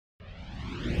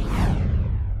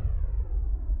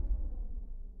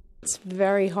It's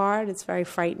very hard. It's very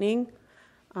frightening.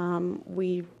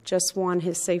 We just want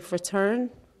his safe return.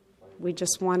 We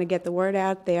just want to get the word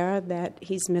out there that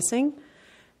he's missing.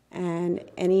 And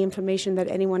any information that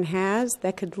anyone has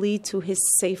that could lead to his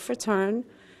safe return,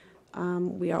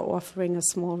 we are offering a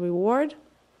small reward.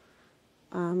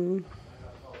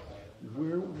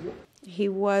 He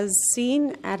was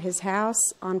seen at his house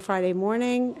on Friday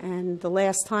morning, and the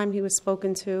last time he was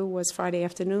spoken to was Friday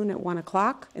afternoon at 1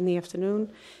 o'clock in the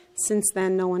afternoon. Since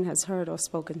then, no one has heard or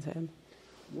spoken to him.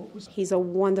 He's a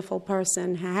wonderful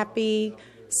person, happy,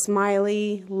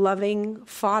 smiley, loving,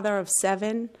 father of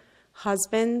 7,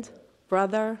 husband,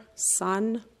 brother,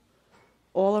 son,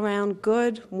 all around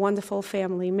good, wonderful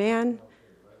family man,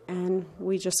 and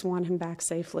we just want him back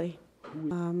safely.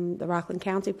 The Rockland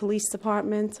County Police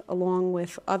Department, along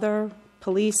with other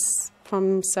police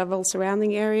from several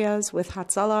surrounding areas, with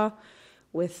Hatzalah,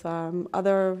 with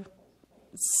other,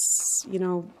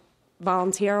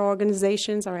 volunteer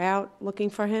organizations are out looking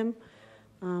for him.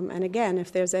 And again,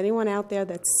 if there's anyone out there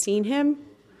that's seen him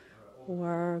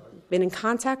or been in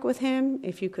contact with him,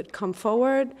 if you could come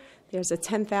forward, there's a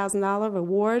 $10,000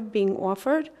 reward being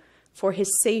offered for his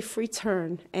safe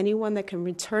return. Anyone that can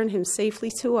return him safely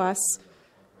to us,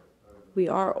 we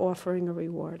are offering a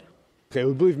reward. Okay,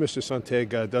 we believe Mr.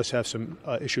 Sontag does have some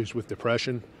issues with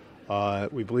depression.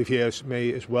 We believe he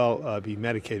may as well be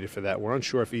medicated for that. We're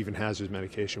unsure if he even has his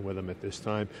medication with him at this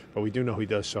time, but we do know he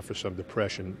does suffer some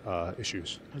depression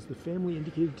issues. Has the family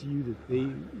indicated to you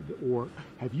that or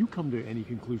have you come to any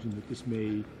conclusion that this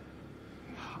may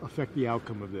affect the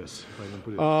outcome of this, if I can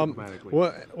put it diplomatically?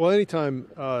 Well, anytime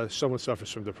someone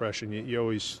suffers from depression, you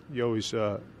always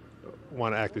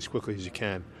want to act as quickly as you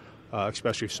can.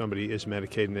 Especially if somebody is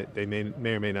medicated, they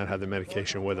may or may not have the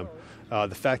medication with them.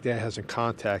 The fact that he hasn't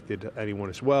contacted anyone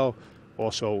as well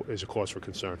also is a cause for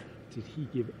concern. Did he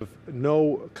give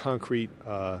no concrete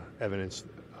evidence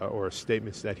or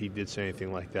statements that he did say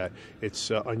anything like that? It's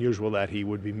unusual that he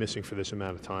would be missing for this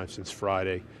amount of time since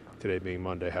Friday, today being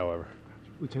Monday, however.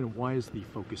 Lieutenant, why is the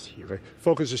focus here? Okay.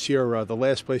 Focus is here. The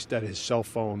last place that his cell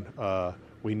phone,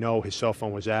 we know his cell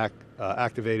phone was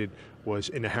activated, was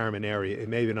in the Harriman area. It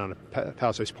may have been on a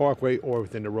Palisades Parkway or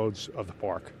within the roads of the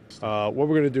park. What we're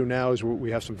going to do now is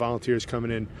we have some volunteers coming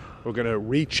in. We're going to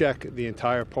recheck the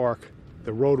entire park,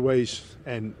 the roadways,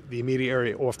 and the immediate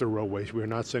area off the roadways. We're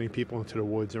not sending people into the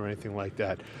woods or anything like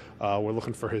that. We're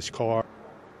looking for his car.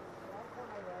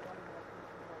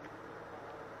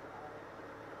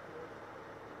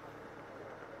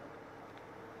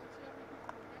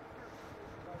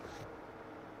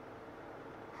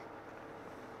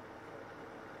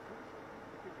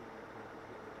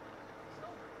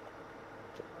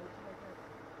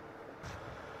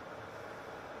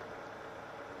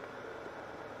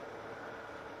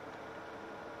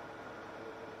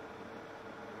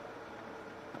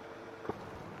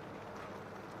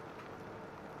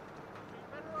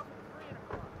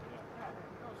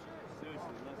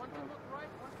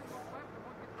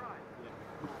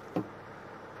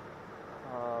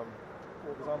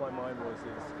 What was on my mind was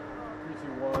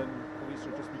 321, police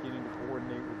are just beginning to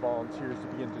coordinate with volunteers to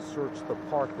begin to search the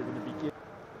park. They're going to begin